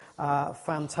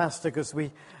fantastic as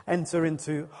we enter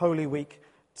into Holy Week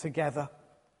together.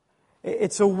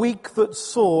 It's a week that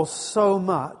saw so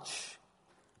much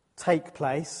take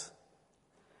place.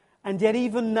 And yet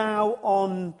even now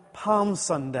on Palm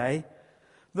Sunday,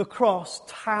 the cross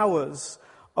towers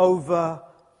over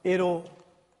it all.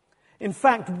 In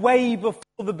fact, way before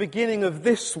the beginning of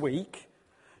this week,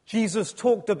 Jesus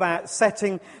talked about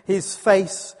setting his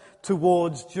face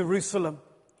towards Jerusalem.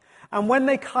 And when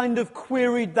they kind of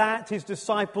queried that, his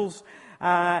disciples,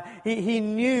 he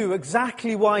knew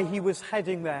exactly why he was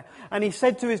heading there. And he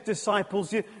said to his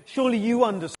disciples, surely you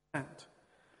understand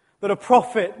that a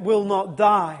prophet will not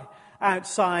die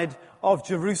outside of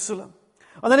Jerusalem.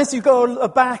 And then as you go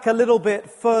back a little bit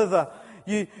further,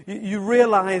 you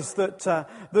realize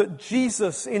that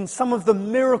Jesus, in some of the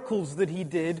miracles that he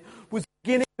did, was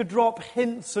beginning to drop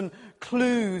hints and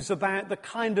clues about the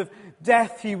kind of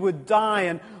death he would die.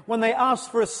 And when they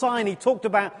asked for a sign, he talked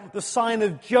about the sign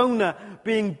of Jonah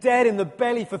being dead in the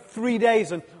belly for 3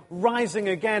 days and rising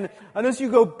again. And as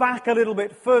you go back a little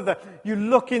bit further, you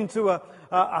look into a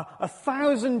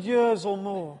 1,000 years or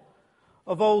more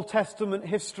of Old Testament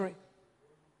history,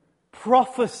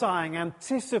 prophesying,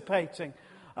 anticipating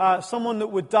someone that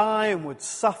would die and would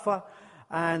suffer,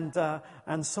 and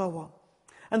so on.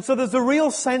 And so there's a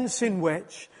real sense in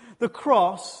which the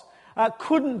cross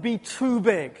couldn't be too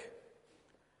big.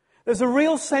 There's a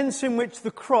real sense in which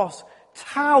the cross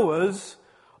towers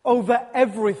over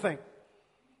everything.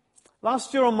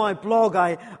 Last year on my blog,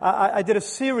 I did a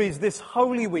series this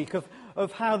Holy Week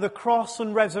of how the cross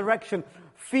and resurrection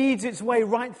feeds its way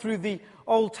right through the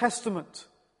Old Testament.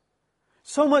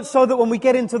 So much so that when we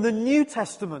get into the New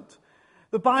Testament,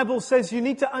 the Bible says you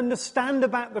need to understand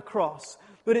about the cross,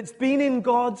 that it's been in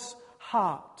God's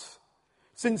heart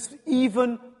since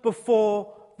even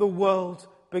before the world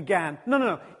began.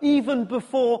 No. Even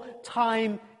before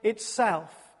time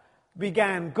itself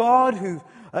began. God, who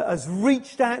has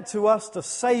reached out to us to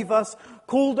save us,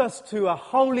 called us to a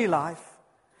holy life,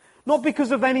 not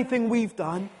because of anything we've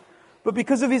done, but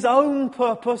because of his own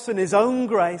purpose and his own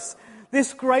grace.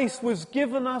 This grace was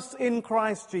given us in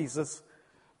Christ Jesus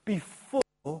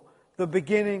before the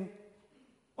beginning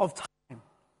of time.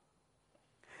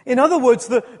 In other words,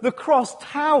 the cross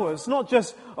towers not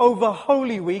just over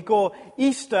Holy Week or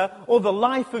Easter or the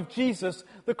life of Jesus.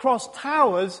 The cross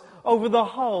towers over the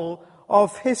whole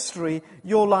of history,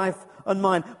 your life and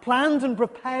mine. Planned and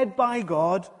prepared by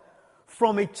God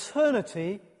from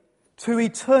eternity to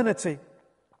eternity.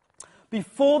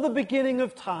 Before the beginning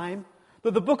of time,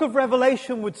 that the book of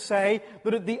Revelation would say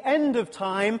that at the end of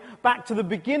time, back to the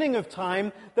beginning of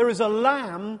time, there is a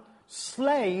lamb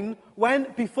slain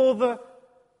before the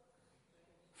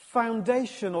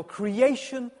foundation or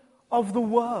creation of the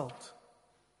world.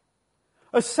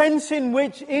 A sense in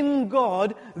which in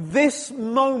God, this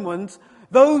moment,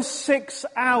 those 6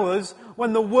 hours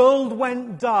when the world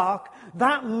went dark,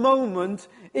 that moment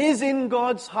is in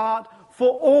God's heart for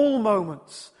all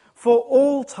moments, for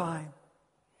all time.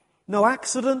 No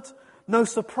accident, no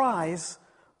surprise,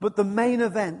 but the main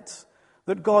event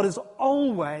that God has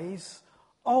always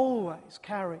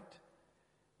carried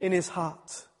in his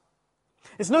heart.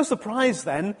 It's no surprise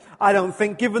then, I don't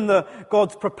think, given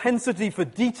God's propensity for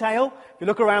detail. If you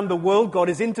look around the world, God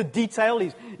is into detail.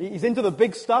 He's into the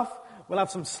big stuff. We'll have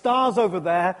some stars over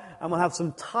there, and we'll have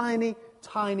some tiny,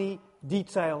 tiny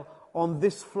detail on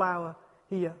this flower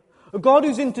here. A God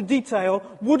who's into detail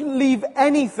wouldn't leave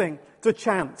anything to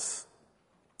chance.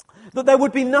 That there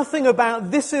would be nothing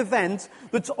about this event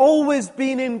that's always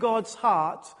been in God's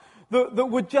heart that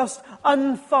would just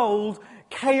unfold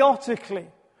chaotically,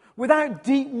 without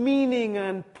deep meaning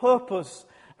and purpose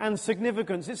and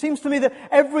significance. It seems to me that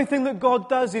everything that God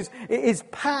does is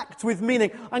packed with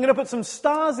meaning. I'm going to put some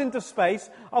stars into space,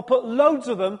 I'll put loads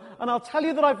of them, and I'll tell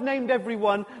you that I've named every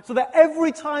one, so that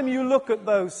every time you look at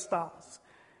those stars,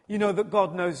 you know that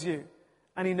God knows you.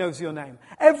 And he knows your name.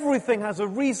 Everything has a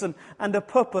reason and a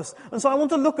purpose. And so I want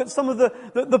to look at some of the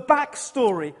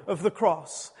backstory of the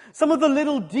cross. Some of the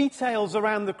little details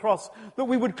around the cross that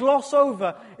we would gloss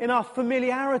over in our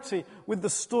familiarity with the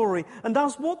story. And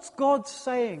ask, what's God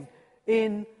saying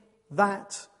in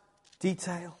that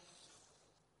detail?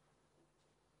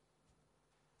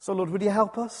 So Lord, would you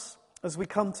help us as we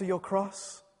come to your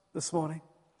cross this morning?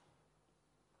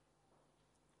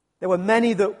 There were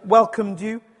many that welcomed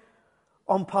you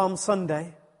on Palm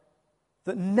Sunday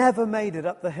that never made it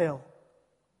up the hill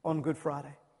on Good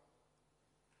Friday.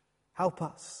 Help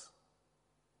us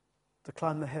to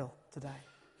climb the hill today.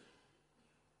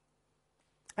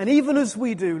 And even as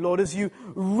we do, Lord, as you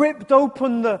ripped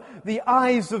open the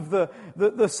eyes of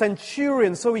the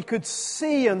centurion so he could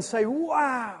see and say,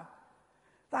 wow,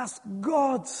 That's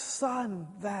God's Son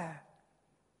there.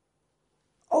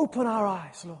 Open our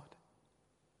eyes, Lord,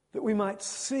 that we might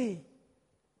see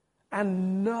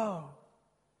and know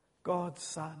God's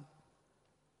Son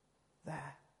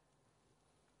there.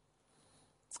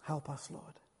 Help us,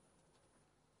 Lord.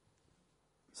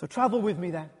 So travel with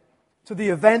me then to the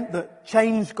event that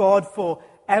changed God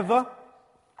forever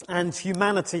and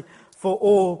humanity for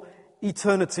all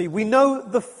eternity. We know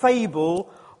the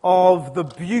fable of the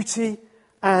Beauty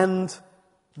and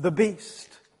the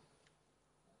Beast.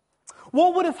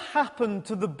 What would have happened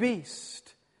to the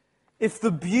Beast if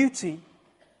the Beauty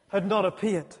had not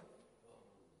appeared?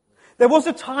 There was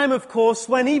a time, of course,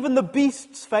 when even the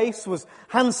Beast's face was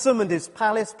handsome and his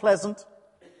palace pleasant.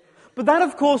 But that,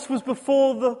 of course, was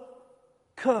before the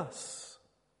curse.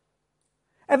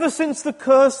 Ever since the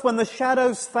curse, when the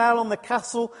shadows fell on the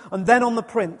castle and then on the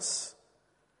prince,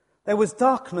 there was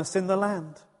darkness in the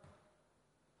land.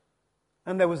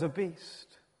 And there was a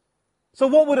beast. So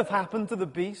what would have happened to the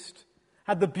beast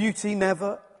had the Beauty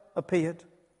never appeared?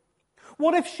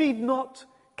 What if she'd not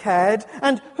cared?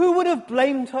 And who would have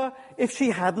blamed her if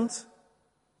she hadn't?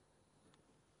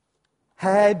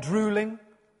 Hair drooling,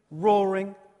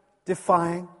 roaring,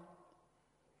 defying.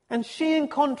 And she, in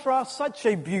contrast, such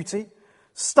a beauty,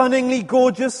 stunningly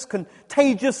gorgeous,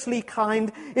 contagiously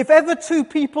kind. If ever two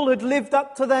people had lived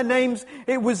up to their names,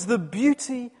 it was the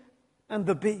Beauty and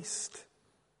the Beast.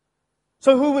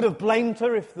 So who would have blamed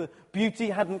her if the Beauty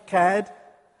hadn't cared,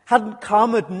 hadn't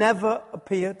come, had never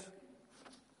appeared?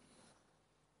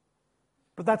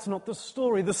 But that's not the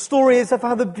story. The story is of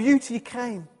how the Beauty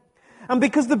came. And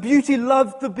because the Beauty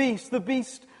loved the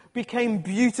Beast became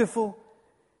beautiful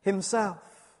himself.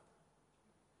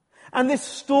 And this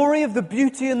story of the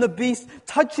Beauty and the Beast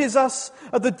touches us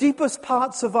at the deepest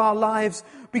parts of our lives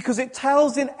because it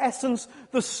tells in essence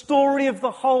the story of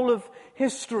the whole of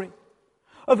history.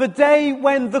 Of a day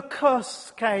when the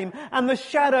curse came and the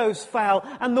shadows fell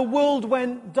and the world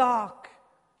went dark.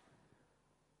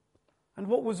 And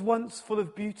what was once full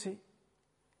of beauty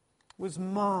was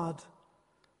marred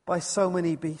by so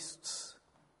many beasts.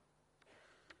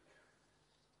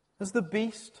 Has the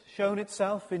beast shown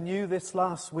itself in you this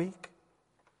last week?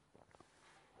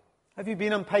 Have you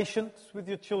been impatient with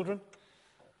your children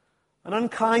and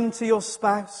unkind to your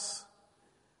spouse?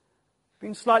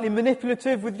 Been slightly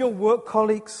manipulative with your work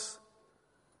colleagues?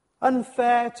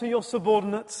 Unfair to your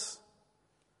subordinates?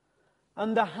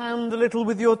 Underhand a little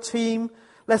with your team?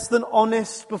 Less than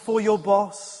honest before your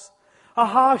boss? A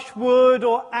harsh word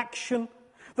or action?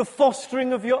 The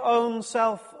fostering of your own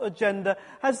self-agenda?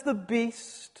 Has the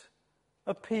beast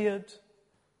appeared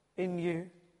in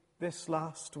you this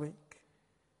last week?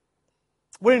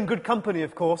 We're in good company,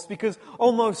 of course, because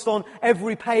almost on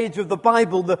every page of the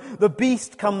Bible, the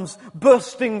beast comes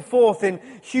bursting forth in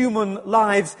human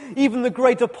lives. Even the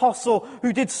great apostle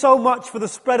who did so much for the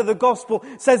spread of the gospel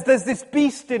says there's this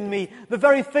beast in me. The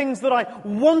very things that I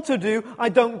want to do, I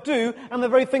don't do. And the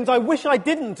very things I wish I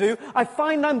didn't do, I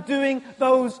find I'm doing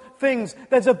those things.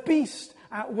 There's a beast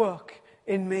at work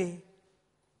in me.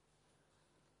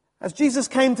 As Jesus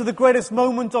came to the greatest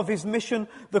moment of his mission,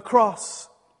 the cross,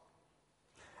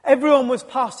 everyone was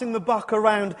passing the buck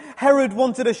around. Herod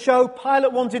wanted a show.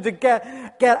 Pilate wanted to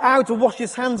get out to wash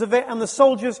his hands of it. And the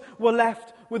soldiers were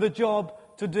left with a job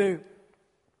to do.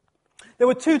 There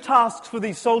were two tasks for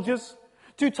these soldiers.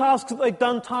 Two tasks that they'd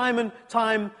done time and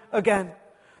time again.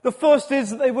 The first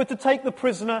is that they were to take the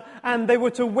prisoner and they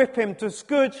were to whip him, to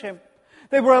scourge him.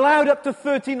 They were allowed up to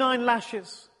 39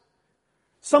 lashes.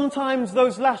 Sometimes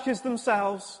those lashes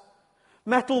themselves,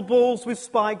 metal balls with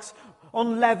spikes,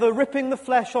 on leather, ripping the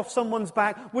flesh off someone's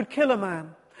back, would kill a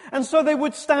man. And so they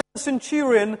would stand the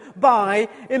centurion by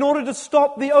in order to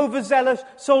stop the overzealous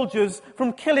soldiers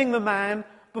from killing the man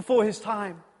before his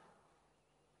time.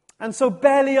 And so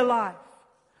barely alive,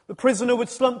 the prisoner would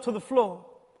slump to the floor.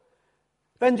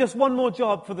 Then just one more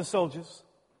job for the soldiers,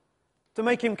 to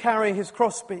make him carry his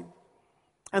crossbeam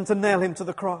and to nail him to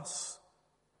the cross.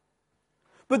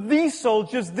 But these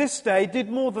soldiers this day did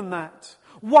more than that.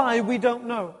 Why, we don't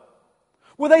know.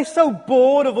 Were they so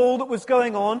bored of all that was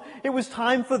going on, it was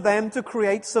time for them to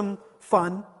create some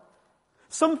fun?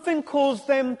 Something caused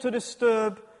them to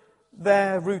disturb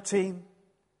their routine.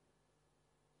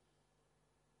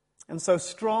 And so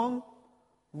strong,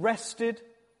 rested,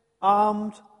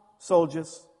 armed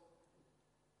soldiers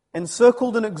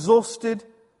encircled an exhausted,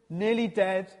 nearly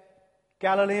dead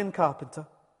Galilean carpenter.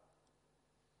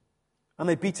 And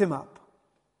they beat him up.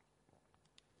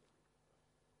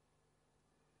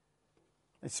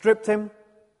 They stripped him,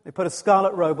 they put a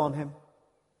scarlet robe on him,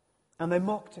 and they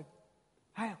mocked him.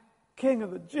 "Hail, King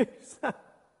of the Jews,"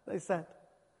 they said.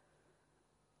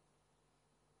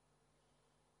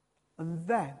 And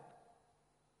then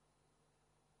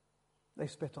they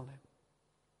spit on him.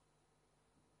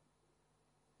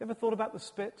 You ever thought about the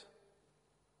spit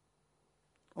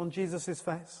on Jesus'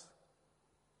 face?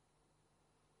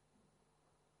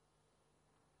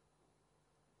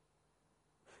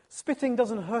 Spitting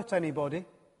doesn't hurt anybody,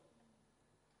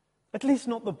 at least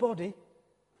not the body,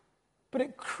 but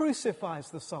it crucifies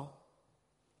the soul.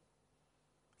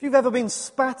 If you've ever been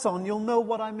spat on, you'll know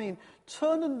what I mean.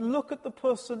 Turn and look at the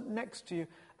person next to you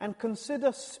and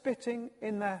consider spitting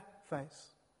in their face.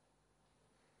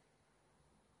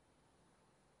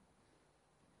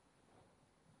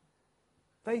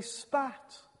 They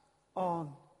spat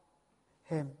on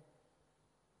him.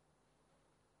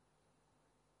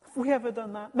 Have we ever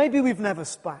done that? Maybe we've never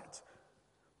spat.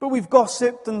 But we've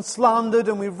gossiped and slandered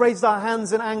and we've raised our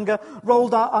hands in anger,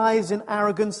 rolled our eyes in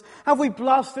arrogance. Have we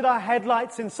blasted our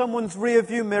headlights in someone's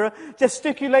rearview mirror,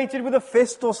 gesticulated with a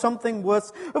fist or something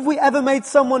worse? Have we ever made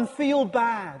someone feel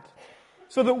bad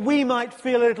so that we might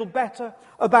feel a little better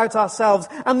about ourselves?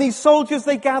 And these soldiers,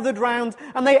 they gathered round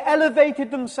and they elevated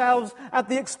themselves at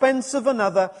the expense of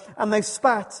another and they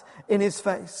spat in his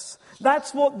face.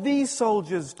 That's what these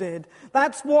soldiers did.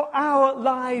 That's what our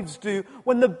lives do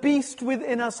when the beast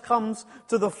within us comes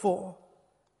to the fore.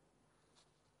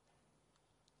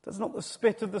 Does not the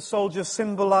spit of the soldier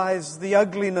symbolize the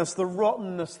ugliness, the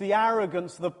rottenness, the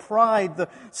arrogance, the pride, the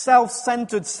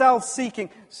self-centered, self-seeking,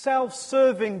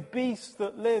 self-serving beast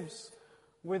that lives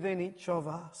within each of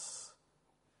us?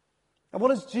 And what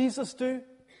does Jesus do?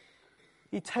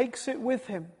 He takes it with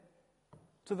him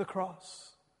to the cross.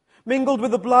 Mingled with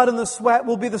the blood and the sweat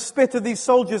will be the spit of these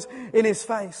soldiers in his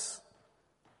face.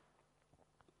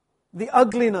 The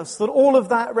ugliness that all of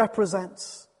that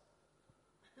represents.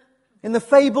 In the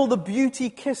fable, the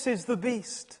beauty kisses the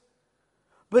beast.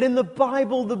 But in the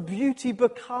Bible, the beauty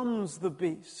becomes the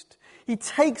beast. He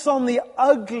takes on the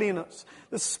ugliness.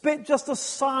 The spit, just a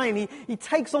sign. He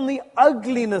takes on the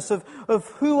ugliness of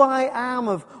who I am,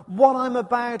 of what I'm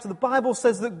about. The Bible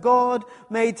says that God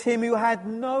made him who had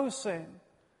no sin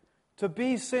to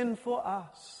be sin for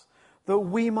us, that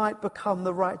we might become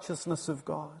the righteousness of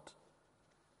God.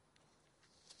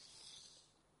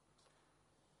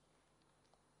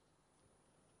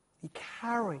 He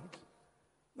carried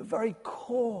the very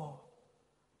core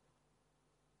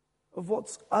of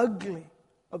what's ugly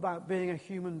about being a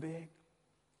human being.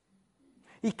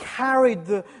 He carried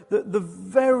the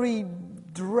very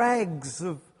dregs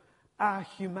of our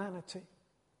humanity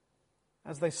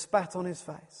as they spat on his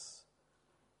face.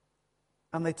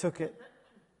 And they took it,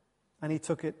 and he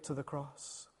took it to the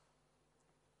cross.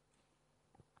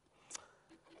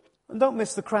 And don't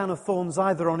miss the crown of thorns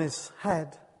either on his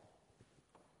head.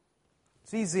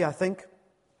 It's easy, I think,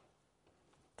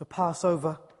 to pass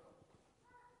over.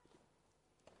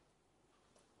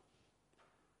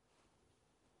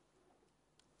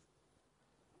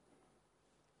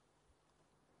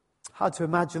 Hard to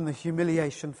imagine the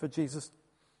humiliation for Jesus.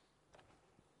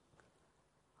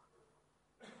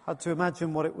 Hard to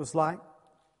imagine what it was like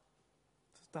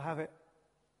just to have it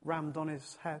rammed on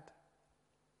his head.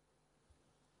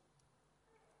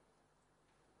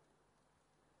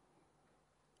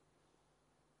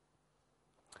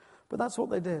 But that's what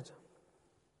they did. It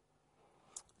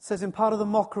says in part of the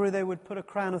mockery they would put a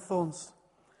crown of thorns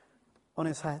on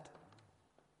his head.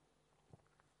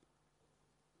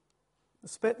 The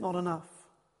spit, not enough.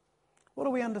 What do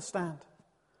we understand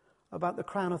about the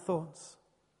crown of thorns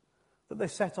that they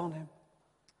set on him?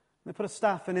 They put a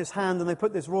staff in his hand and they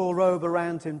put this royal robe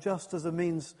around him just as a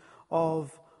means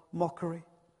of mockery.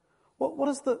 What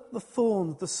is the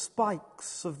thorns, the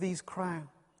spikes of this crown?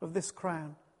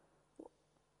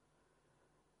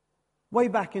 Way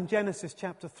back in Genesis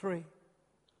chapter 3,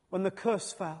 when the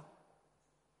curse fell,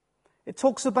 it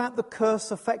talks about the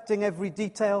curse affecting every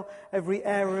detail, every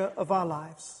area of our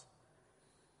lives.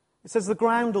 It says the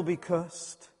ground will be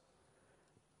cursed.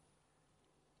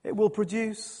 It will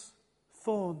produce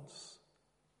thorns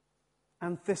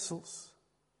and thistles.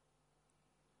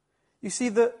 You see,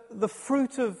 the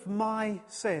fruit of my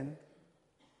sin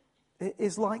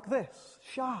is like this: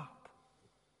 sharp,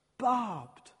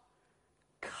 barbed,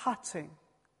 cutting,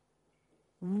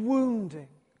 wounding,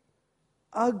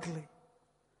 ugly.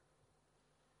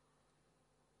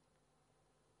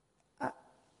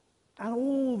 And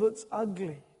all that's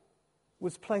ugly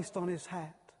was placed on his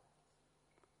head.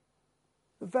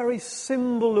 The very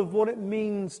symbol of what it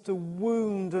means to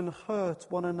wound and hurt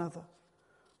one another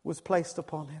was placed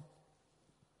upon him.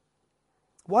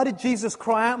 Why did Jesus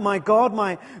cry out, my God,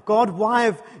 why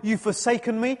have you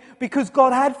forsaken me?" Because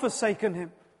God had forsaken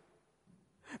him.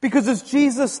 Because as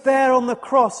Jesus there on the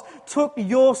cross took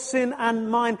your sin and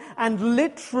mine and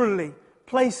literally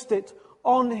placed it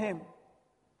on him,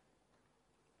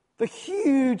 the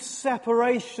huge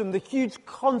separation, the huge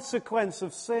consequence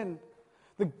of sin,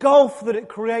 the gulf that it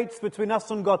creates between us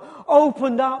and God,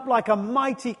 opened up like a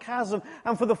mighty chasm.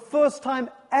 And for the first time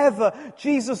ever,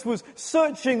 Jesus was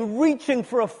searching, reaching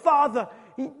for a Father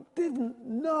he didn't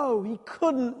know. He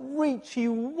couldn't reach. He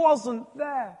wasn't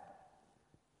there.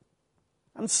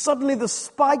 And suddenly the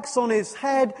spikes on his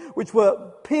head, which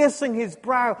were piercing his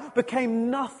brow, became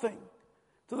nothing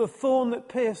to the thorn that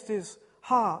pierced his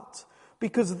heart.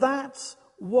 Because that's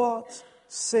what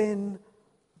sin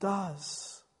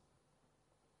does.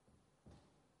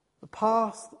 The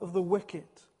path of the wicked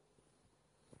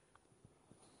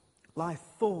lie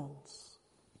thorns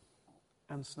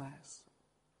and snares.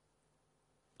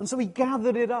 And so he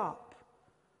gathered it up,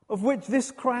 of which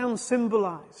this crown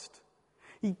symbolized.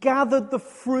 He gathered the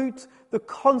fruit, the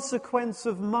consequence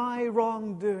of my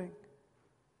wrongdoing.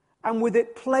 And with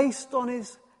it placed on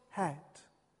his head,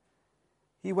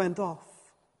 he went off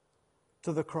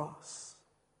to the cross.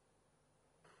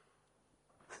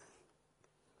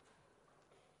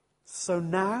 So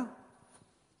now,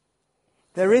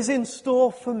 there is in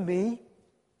store for me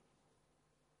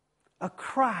a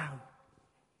crown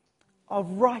of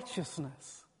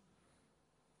righteousness.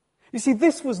 You see,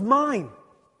 this was mine,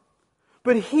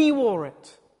 but he wore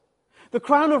it. The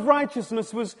crown of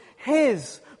righteousness was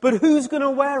his, but who's going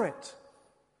to wear it?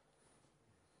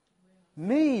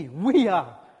 Me. We are.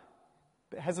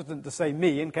 A bit hesitant to say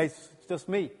me in case it's just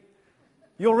me.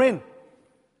 You're in.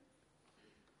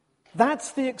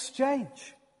 That's the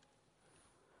exchange.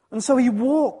 And so he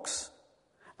walks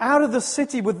out of the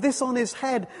city with this on his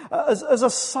head as a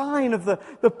sign of the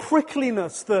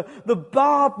prickliness, the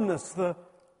barbedness, the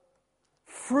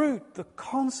fruit, the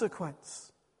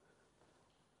consequence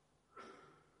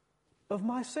of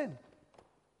my sin.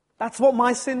 That's what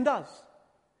my sin does.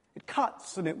 It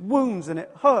cuts and it wounds and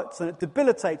it hurts and it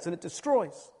debilitates and it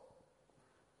destroys.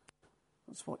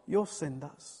 That's what your sin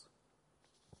does.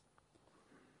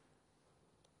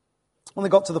 When they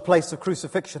got to the place of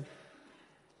crucifixion,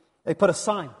 they put a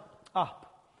sign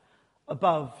up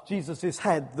above Jesus'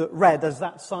 head that read, as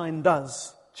that sign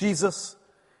does, Jesus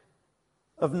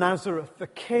of Nazareth, the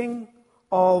King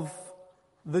of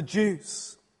the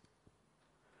Jews.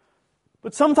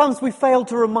 But sometimes we fail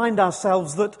to remind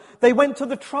ourselves that they went to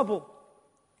the trouble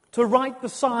to write the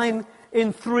sign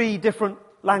in 3 different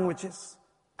languages.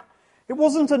 It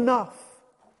wasn't enough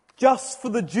just for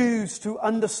the Jews to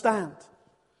understand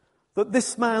that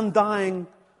this man dying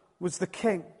was the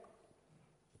king.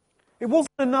 It wasn't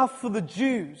enough for the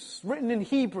Jews, written in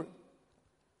Hebrew.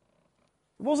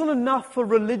 It wasn't enough for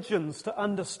religions to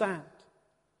understand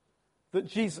that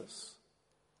Jesus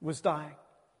was dying.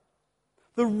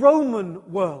 The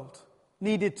Roman world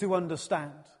needed to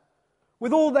understand,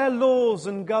 with all their laws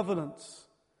and governance,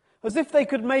 as if they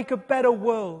could make a better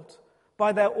world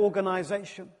by their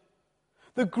organization.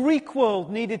 The Greek world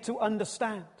needed to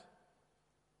understand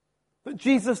that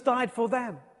Jesus died for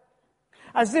them,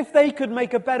 as if they could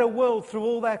make a better world through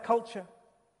all their culture.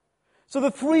 So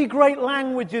the 3 great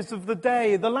languages of the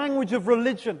day, the language of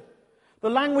religion, the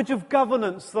language of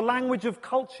governance, the language of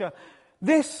culture,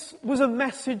 this was a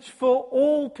message for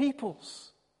all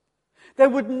peoples. There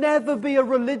would never be a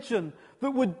religion that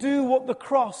would do what the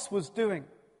cross was doing.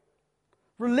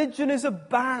 Religion is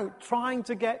about trying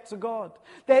to get to God.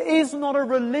 There is not a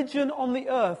religion on the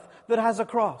earth that has a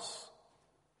cross.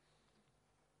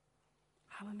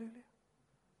 Hallelujah.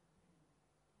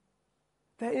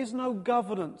 There is no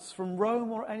governance from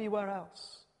Rome or anywhere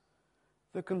else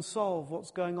that can solve what's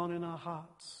going on in our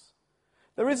hearts.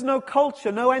 There is no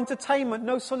culture, no entertainment,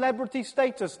 no celebrity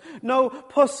status, no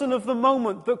person of the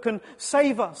moment that can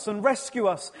save us and rescue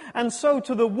us. And so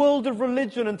to the world of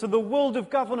religion and to the world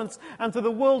of governance and to the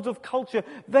world of culture,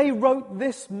 they wrote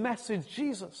this message: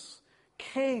 Jesus,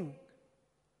 King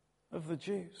of the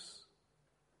Jews.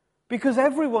 Because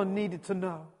everyone needed to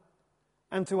know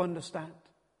and to understand.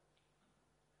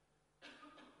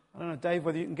 I don't know, Dave,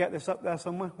 whether you can get this up there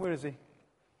somewhere. Where is he?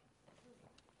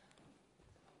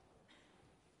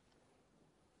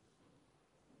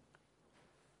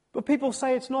 But people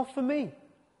say it's not for me.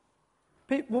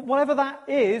 Whatever that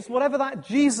is, whatever that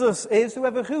Jesus is,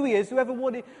 who he is,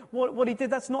 what he did,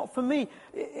 that's not for me.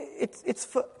 It's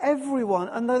for everyone.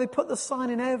 And they put the sign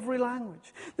in every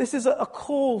language. This is a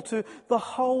call to the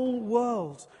whole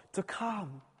world to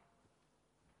come.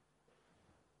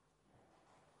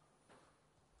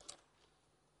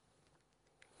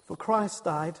 For Christ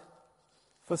died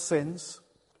for sins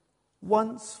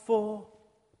once for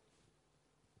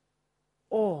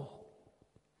all.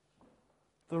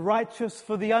 The righteous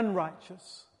for the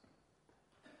unrighteous.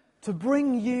 To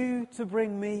bring you, to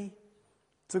bring me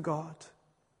to God.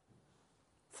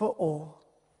 For all.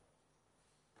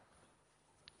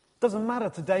 Doesn't matter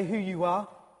today who you are.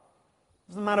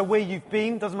 Doesn't matter where you've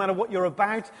been. Doesn't matter what you're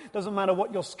about. Doesn't matter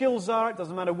what your skills are. It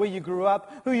doesn't matter where you grew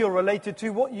up, who you're related to,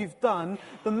 what you've done.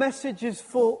 The message is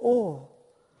for all.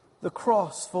 The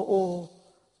cross for all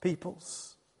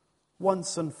peoples.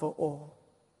 Once and for all.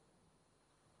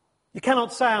 You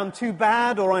cannot say I'm too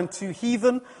bad, or I'm too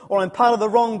heathen, or I'm part of the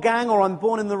wrong gang, or I'm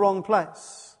born in the wrong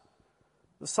place.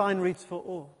 The sign reads for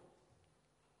all.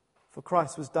 For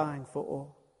Christ was dying for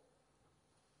all.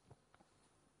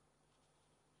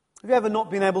 Have you ever not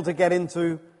been able to get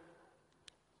into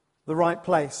the right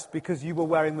place because you were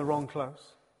wearing the wrong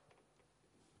clothes?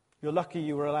 You're lucky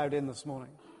you were allowed in this morning.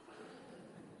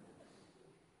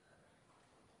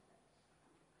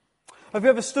 Have you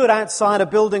ever stood outside a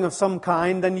building of some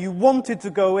kind and you wanted to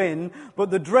go in, but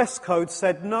the dress code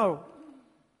said no?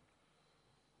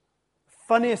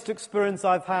 Funniest experience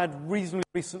I've had reasonably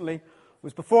recently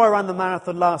was before I ran the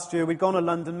marathon last year. We'd gone to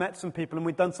London, met some people, and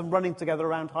we'd done some running together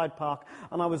around Hyde Park,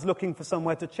 and I was looking for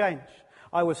somewhere to change.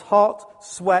 I was hot,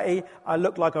 sweaty, I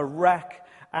looked like a wreck,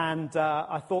 and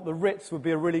I thought the Ritz would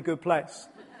be a really good place.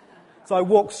 So I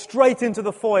walked straight into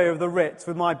the foyer of the Ritz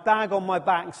with my bag on my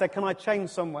back and said, "Can I change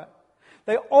somewhere?"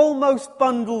 They almost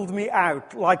bundled me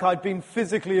out like I'd been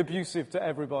physically abusive to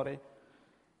everybody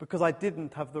because I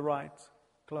didn't have the right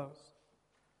clothes.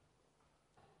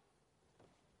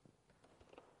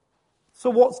 So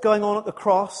what's going on at the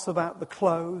cross about the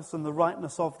clothes and the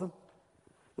rightness of them?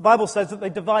 The Bible says that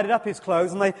they divided up his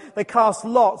clothes and they cast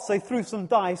lots, they threw some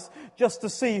dice just to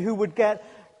see who would get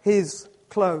his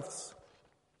clothes.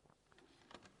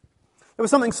 There was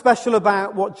something special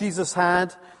about what Jesus had.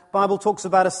 The Bible talks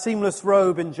about a seamless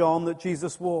robe in John that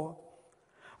Jesus wore.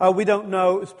 We don't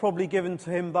know. It was probably given to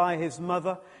him by his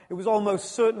mother. It was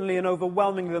almost certainly and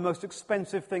overwhelmingly the most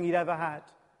expensive thing he'd ever had.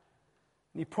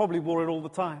 And he probably wore it all the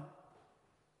time.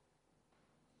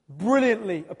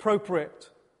 Brilliantly appropriate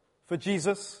for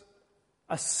Jesus.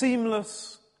 A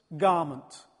seamless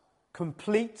garment.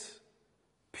 Complete,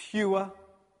 pure,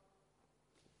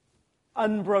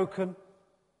 unbroken.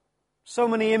 So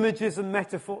many images and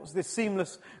metaphors this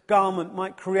seamless garment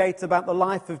might create about the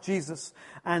life of Jesus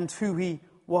and who he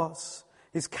was.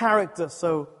 His character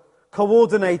so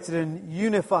coordinated and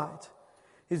unified.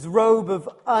 His robe of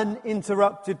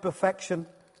uninterrupted perfection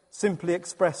simply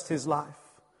expressed his life.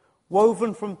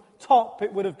 Woven from top,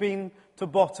 it would have been, to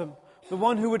bottom. The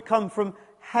one who would come from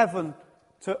heaven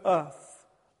to earth.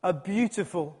 A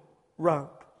beautiful robe.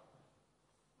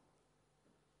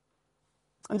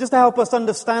 And just to help us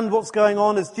understand what's going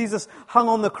on, as Jesus hung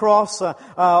on the cross,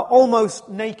 almost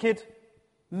naked,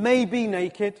 maybe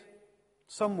naked,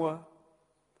 some were.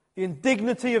 The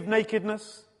indignity of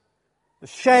nakedness, the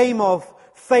shame of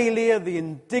failure, the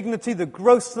indignity, the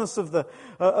grossness of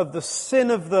the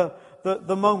sin of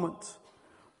the moment.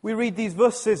 We read these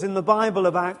verses in the Bible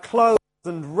about clothes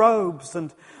and robes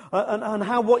and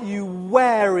how what you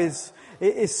wear is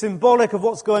symbolic of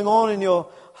what's going on in your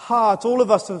heart. All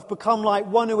of us have become like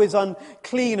one who is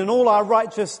unclean, and all our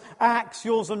righteous acts,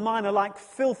 yours and mine, are like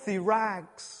filthy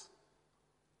rags.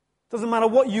 Doesn't matter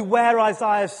what you wear,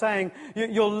 Isaiah is saying,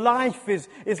 your life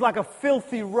is like a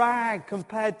filthy rag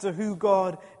compared to who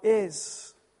God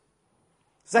is.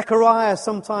 Zechariah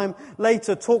sometime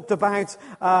later talked about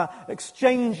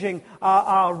exchanging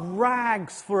our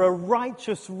rags for a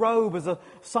righteous robe as a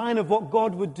sign of what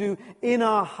God would do in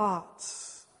our hearts.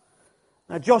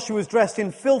 Now Joshua was dressed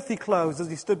in filthy clothes as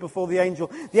he stood before the angel.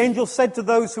 The angel said to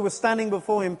those who were standing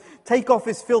before him, "Take off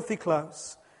his filthy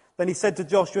clothes." Then he said to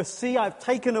Joshua, "See, I've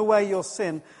taken away your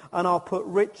sin, and I'll put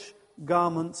rich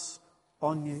garments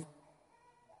on you."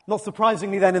 Not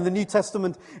surprisingly then, in the New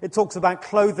Testament, it talks about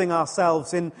clothing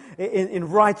ourselves in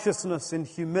righteousness, in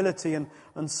humility,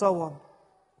 and so on.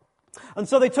 And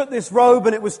so they took this robe,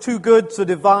 and it was too good to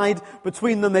divide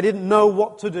between them. They didn't know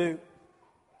what to do.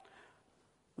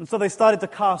 And so they started to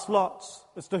cast lots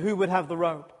as to who would have the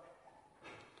robe.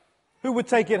 Who would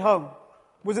take it home?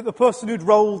 Was it the person who'd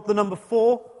rolled the number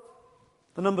 4?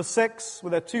 The number 6? Were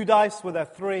there 2 dice? Were there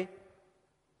 3?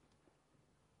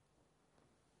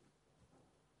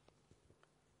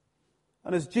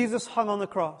 And as Jesus hung on the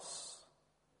cross,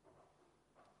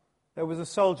 there was a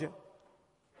soldier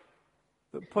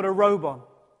that put a robe on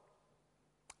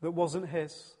that wasn't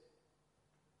his,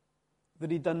 that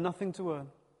he'd done nothing to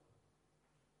earn,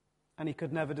 and he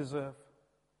could never deserve.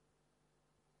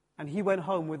 And he went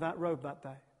home with that robe that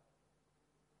day.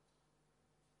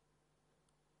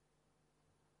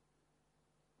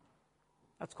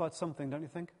 That's quite something, don't you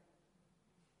think?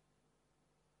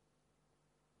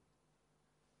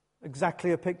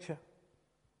 Exactly a picture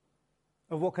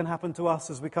of what can happen to us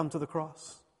as we come to the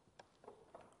cross.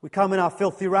 We come in our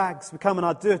filthy rags. We come in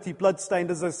our dirty,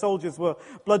 blood-stained, as those soldiers were,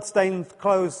 blood-stained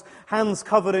clothes, hands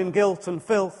covered in guilt and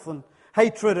filth and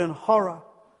hatred and horror.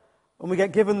 And we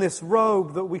get given this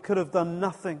robe that we could have done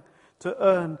nothing to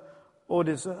earn or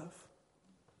deserve.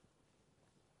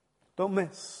 Don't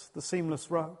miss the seamless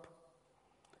robe.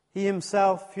 He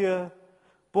himself here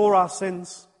bore our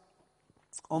sins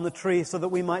on the tree so that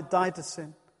we might die to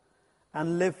sin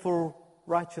and live for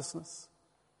righteousness.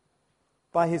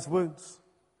 By his wounds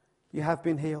you have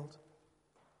been healed.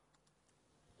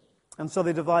 And so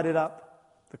they divided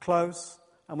up the clothes.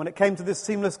 And when it came to this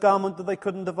seamless garment that they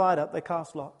couldn't divide up, they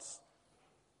cast lots.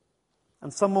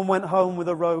 And someone went home with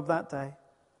a robe that day.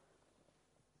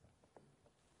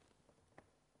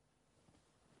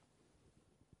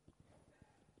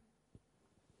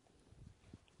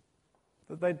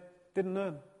 That they didn't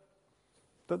earn.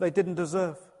 That they didn't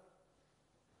deserve.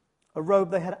 A robe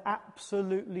they had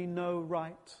absolutely no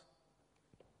right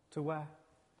to wear.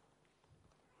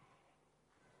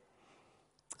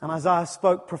 And Isaiah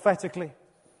spoke prophetically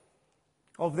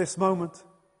of this moment.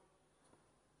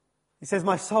 He says,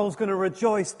 my soul's going to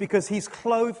rejoice because he's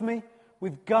clothed me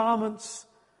with garments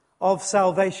of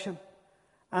salvation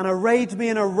and arrayed me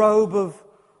in a robe of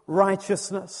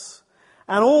righteousness.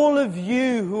 And all of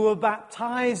you who are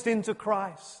baptized into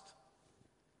Christ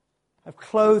have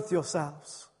clothed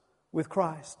yourselves with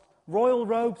Christ. Royal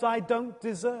robes I don't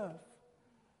deserve.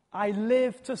 I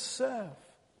live to serve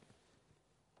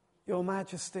your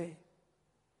majesty.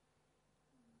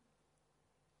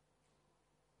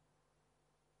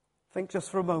 Think just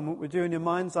for a moment, would you in your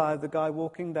mind's eye the guy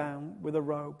walking down with a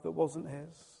robe that wasn't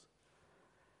his,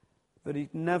 that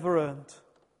he'd never earned,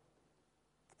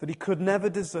 that he could never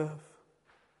deserve.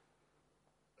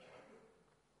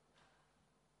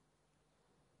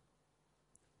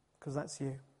 Because that's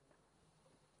you.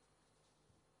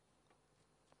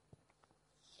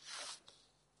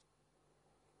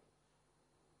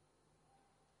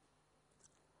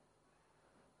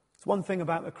 It's one thing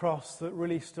about the cross that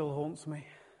really still haunts me.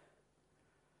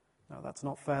 No, that's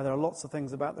not fair. There are lots of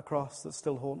things about the cross that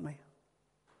still haunt me.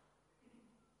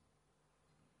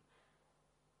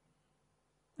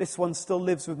 This one still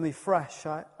lives with me fresh.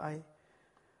 I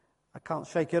can't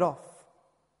shake it off.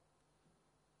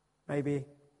 Maybe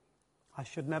I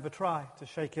should never try to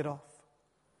shake it off.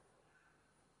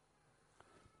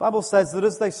 The Bible says that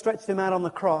as they stretched him out on the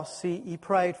cross, he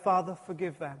prayed, Father,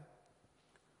 forgive them,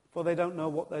 for they don't know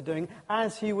what they're doing.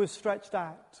 As he was stretched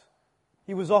out,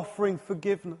 he was offering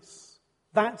forgiveness.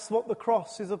 That's what the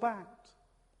cross is about.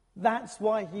 That's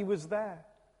why he was there.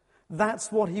 That's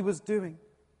what he was doing.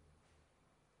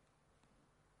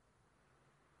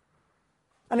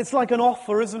 And it's like an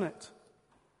offer, isn't it?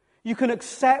 You can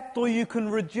accept or you can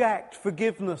reject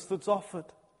forgiveness that's offered.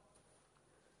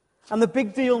 And the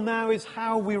big deal now is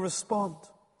how we respond.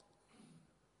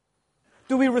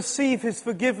 Do we receive his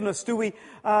forgiveness? Do we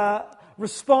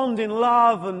respond in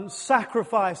love and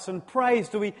sacrifice and praise?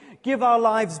 Do we give our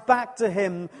lives back to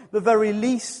him, the very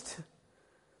least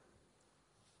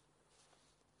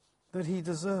that he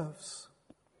deserves?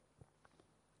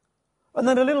 And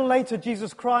then a little later,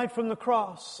 Jesus cried from the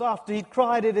cross after he'd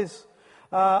cried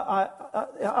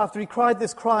after he cried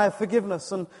this cry of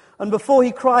forgiveness, and before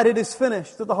he cried it is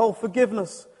finished, that the whole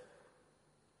forgiveness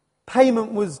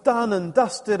payment was done and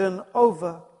dusted and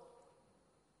over.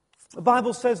 The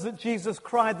Bible says that Jesus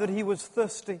cried that he was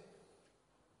thirsty.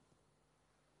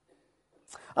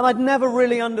 And I'd never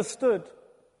really understood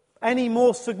any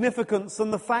more significance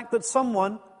than the fact that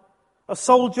someone, a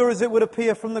soldier as it would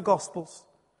appear from the Gospels,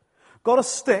 got a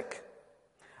stick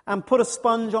and put a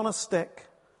sponge on a stick,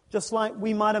 just like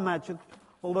we might imagine,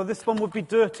 although this one would be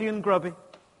dirty and grubby.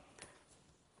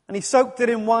 And he soaked it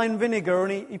in wine vinegar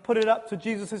and he put it up to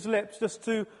Jesus' lips just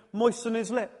to moisten his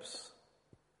lips.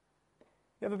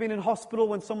 You ever been in hospital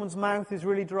when someone's mouth is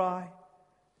really dry?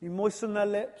 You moisten their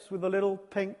lips with a little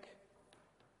pink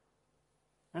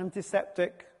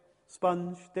antiseptic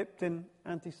sponge dipped in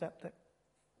antiseptic.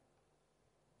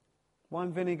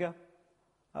 Wine vinegar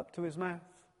up to his mouth.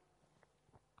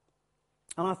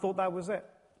 And I thought that was it.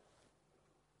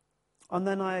 And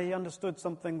then I understood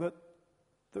something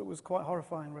that was quite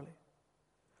horrifying, really.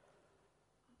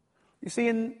 You see,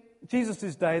 in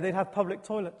Jesus' day, they'd have public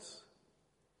toilets.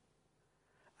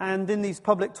 And in these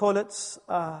public toilets,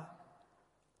 the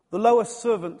lower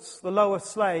servants, the lower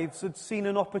slaves, had seen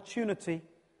an opportunity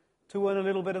to earn a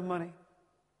little bit of money.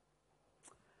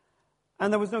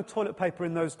 And there was no toilet paper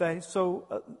in those days,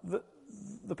 so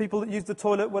The people that used the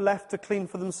toilet were left to clean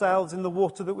for themselves in the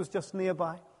water that was just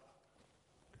nearby.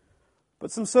 But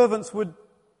some servants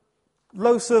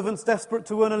low servants desperate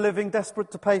to earn a living, desperate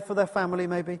to pay for their family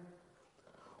maybe,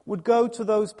 would go to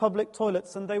those public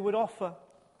toilets and they would offer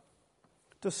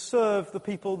to serve the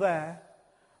people there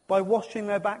by washing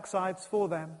their backsides for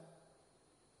them,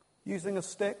 using a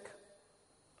stick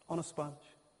on a sponge.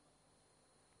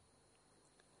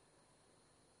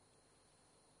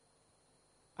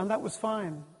 And that was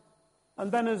fine.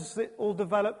 And then as it all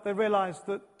developed, they realized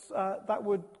that that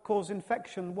would cause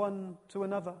infection one to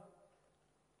another.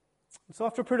 And so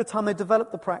after a period of time, they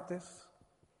developed the practice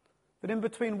that in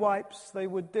between wipes, they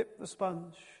would dip the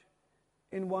sponge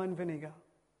in wine vinegar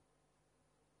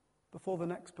before the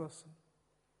next person.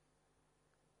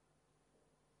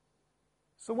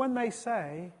 So when they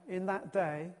say, in that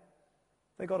day,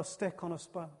 they got a stick on a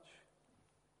sponge,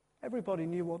 everybody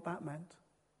knew what that meant.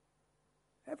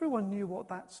 Everyone knew what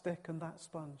that stick and that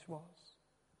sponge was.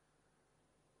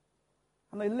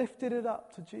 And they lifted it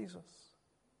up to Jesus,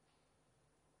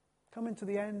 coming to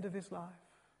the end of his life.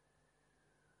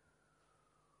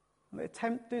 And they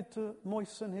attempted to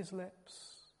moisten his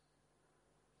lips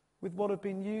with what had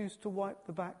been used to wipe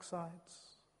the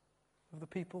backsides of the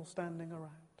people standing around.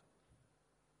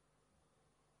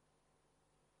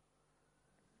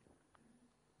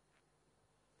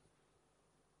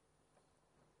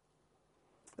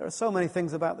 There are so many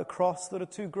things about the cross that are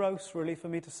too gross, really, for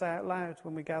me to say out loud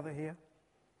when we gather here.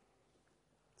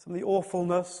 Some of the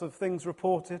awfulness of things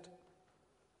reported,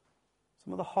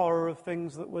 some of the horror of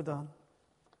things that were done.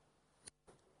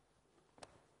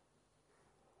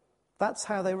 That's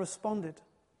how they responded.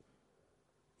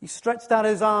 He stretched out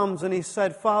his arms and he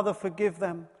said, "Father, forgive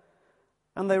them."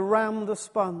 And they rammed a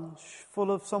sponge full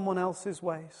of someone else's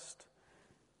waste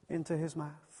into his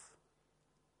mouth.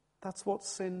 That's what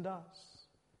sin does.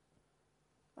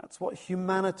 That's what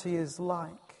humanity is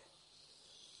like.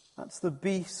 That's the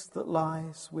beast that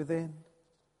lies within.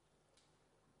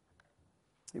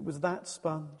 It was that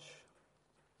sponge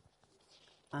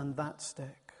and that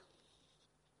stick.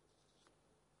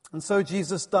 And so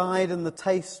Jesus died, and the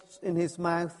taste in his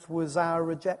mouth was our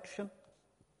rejection.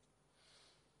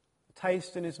 The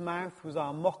taste in his mouth was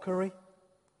our mockery.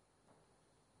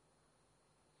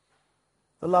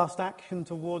 The last action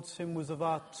towards him was of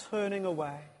our turning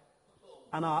away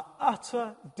and our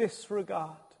utter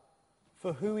disregard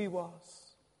for who he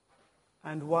was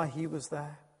and why he was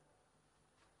there.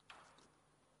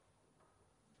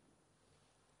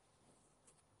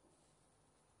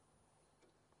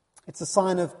 It's a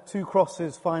sign of two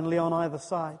crosses, finally, on either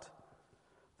side,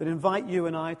 that invite you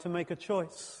and I to make a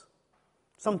choice.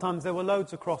 Sometimes there were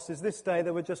loads of crosses. This day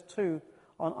there were just two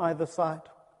on either side.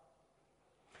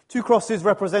 Two crosses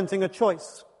representing a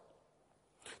choice.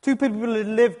 Two people who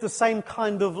lived the same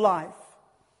kind of life,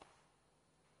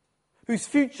 whose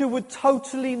future would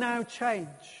totally now change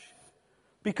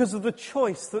because of the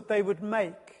choice that they would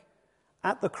make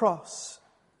at the cross.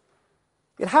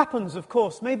 It happens, of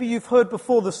course. Maybe you've heard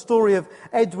before the story of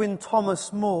Edwin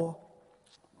Thomas Moore,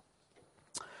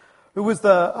 who was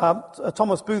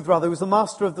Thomas Booth, who was the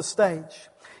master of the stage.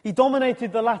 He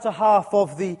dominated the latter half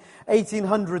of the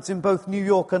 1800s in both New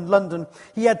York and London.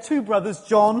 He had two brothers,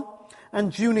 John and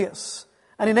Junius.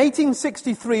 And in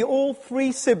 1863, all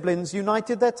three siblings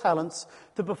united their talents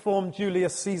to perform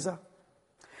Julius Caesar.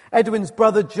 Edwin's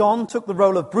brother John took the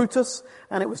role of Brutus,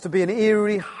 and it was to be an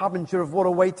eerie harbinger of what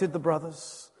awaited the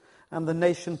brothers and the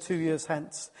nation 2 years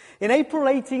hence. In April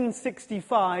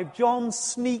 1865, John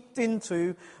sneaked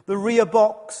into the rear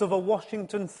box of a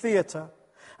Washington theater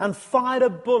and fired a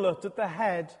bullet at the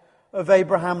head of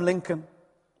Abraham Lincoln.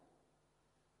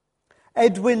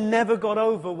 Edwin never got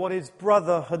over what his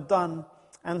brother had done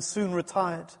and soon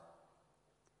retired.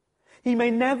 He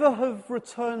may never have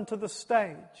returned to the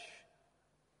stage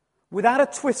without a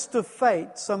twist of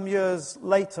fate some years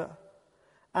later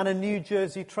at a New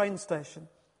Jersey train station.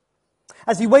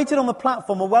 As he waited on the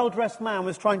platform, a well-dressed man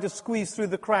was trying to squeeze through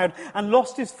the crowd and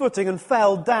lost his footing and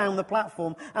fell down the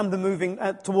platform and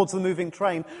towards the moving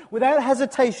train. Without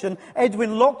hesitation,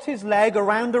 Edwin locked his leg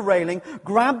around a railing,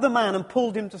 grabbed the man and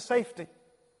pulled him to safety.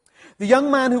 The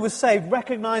young man who was saved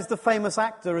recognized the famous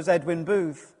actor as Edwin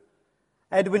Booth.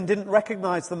 Edwin didn't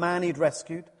recognize the man he'd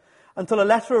rescued until a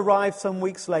letter arrived some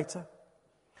weeks later.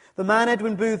 The man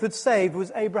Edwin Booth had saved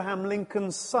was Abraham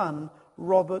Lincoln's son,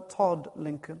 Robert Todd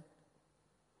Lincoln.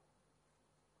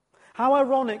 How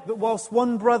ironic that whilst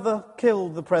one brother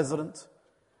killed the president,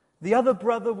 the other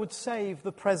brother would save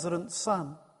the president's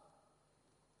son.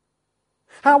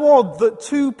 How odd that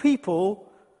two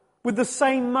people with the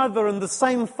same mother and the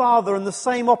same father and the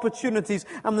same opportunities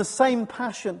and the same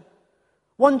passion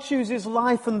One chooses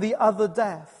life and the other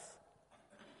death.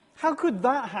 How could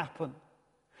that happen?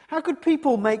 How could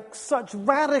people make such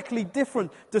radically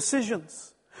different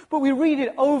decisions? But we read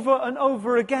it over and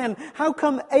over again. How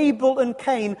come Abel and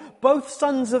Cain, both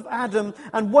sons of Adam,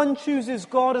 and one chooses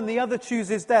God and the other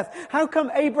chooses death? How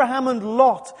come Abraham and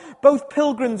Lot, both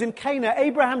pilgrims in Canaan,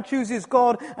 Abraham chooses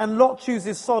God and Lot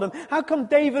chooses Sodom? How come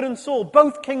David and Saul,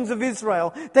 both kings of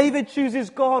Israel, David chooses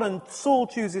God and Saul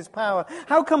chooses power?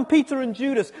 How come Peter and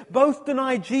Judas both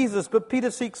deny Jesus, but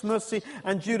Peter seeks mercy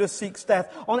and Judas seeks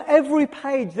death? On every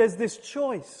page there's this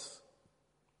choice.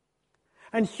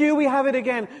 And here we have it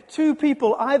again. Two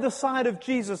people either side of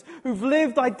Jesus who've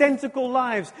lived identical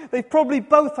lives. They've probably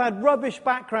both had rubbish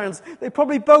backgrounds. They've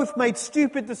probably both made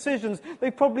stupid decisions.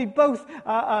 They've probably both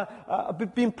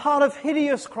been part of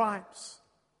hideous crimes.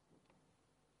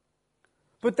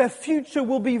 But their future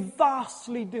will be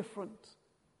vastly different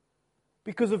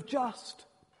because of just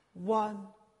one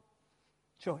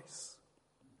choice.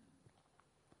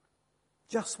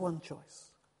 Just one choice.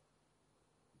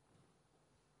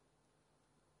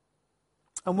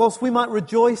 And whilst we might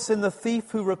rejoice in the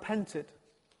thief who repented,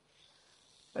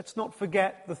 let's not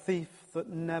forget the thief that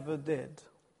never did.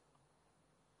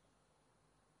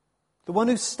 The one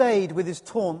who stayed with his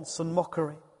taunts and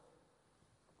mockery.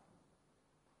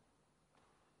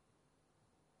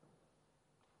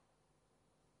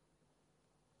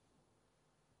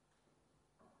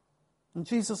 And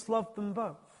Jesus loved them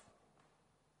both.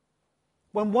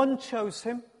 When one chose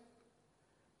him,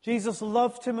 Jesus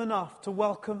loved him enough to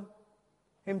welcome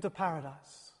him to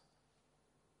paradise.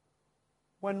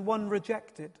 When one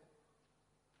rejected,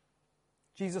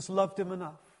 Jesus loved him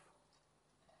enough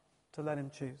to let him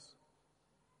choose.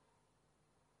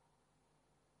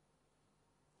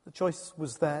 The choice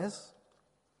was theirs.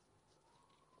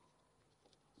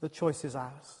 The choice is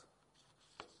ours.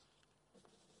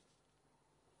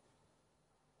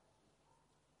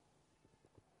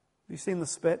 Have you seen the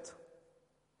spit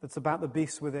that's about the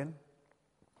beast within?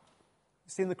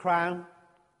 You've seen the crown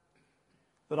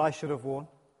that I should have worn?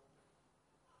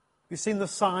 Have you seen the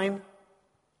sign,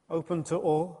 open to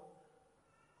all?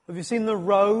 Have you seen the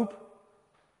robe,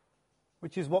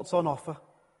 which is what's on offer?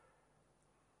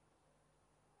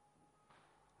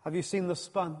 Have you seen the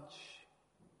sponge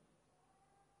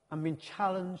and been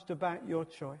challenged about your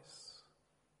choice?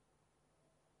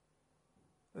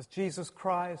 As Jesus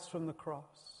cries from the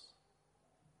cross,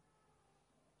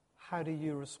 how do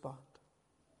you respond?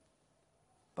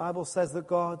 The Bible says that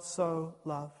God so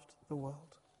loved the world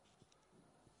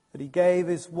that he gave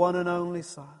his one and only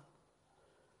Son,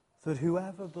 that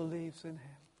whoever believes in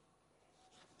him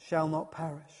shall not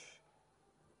perish,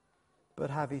 but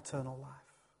have eternal life.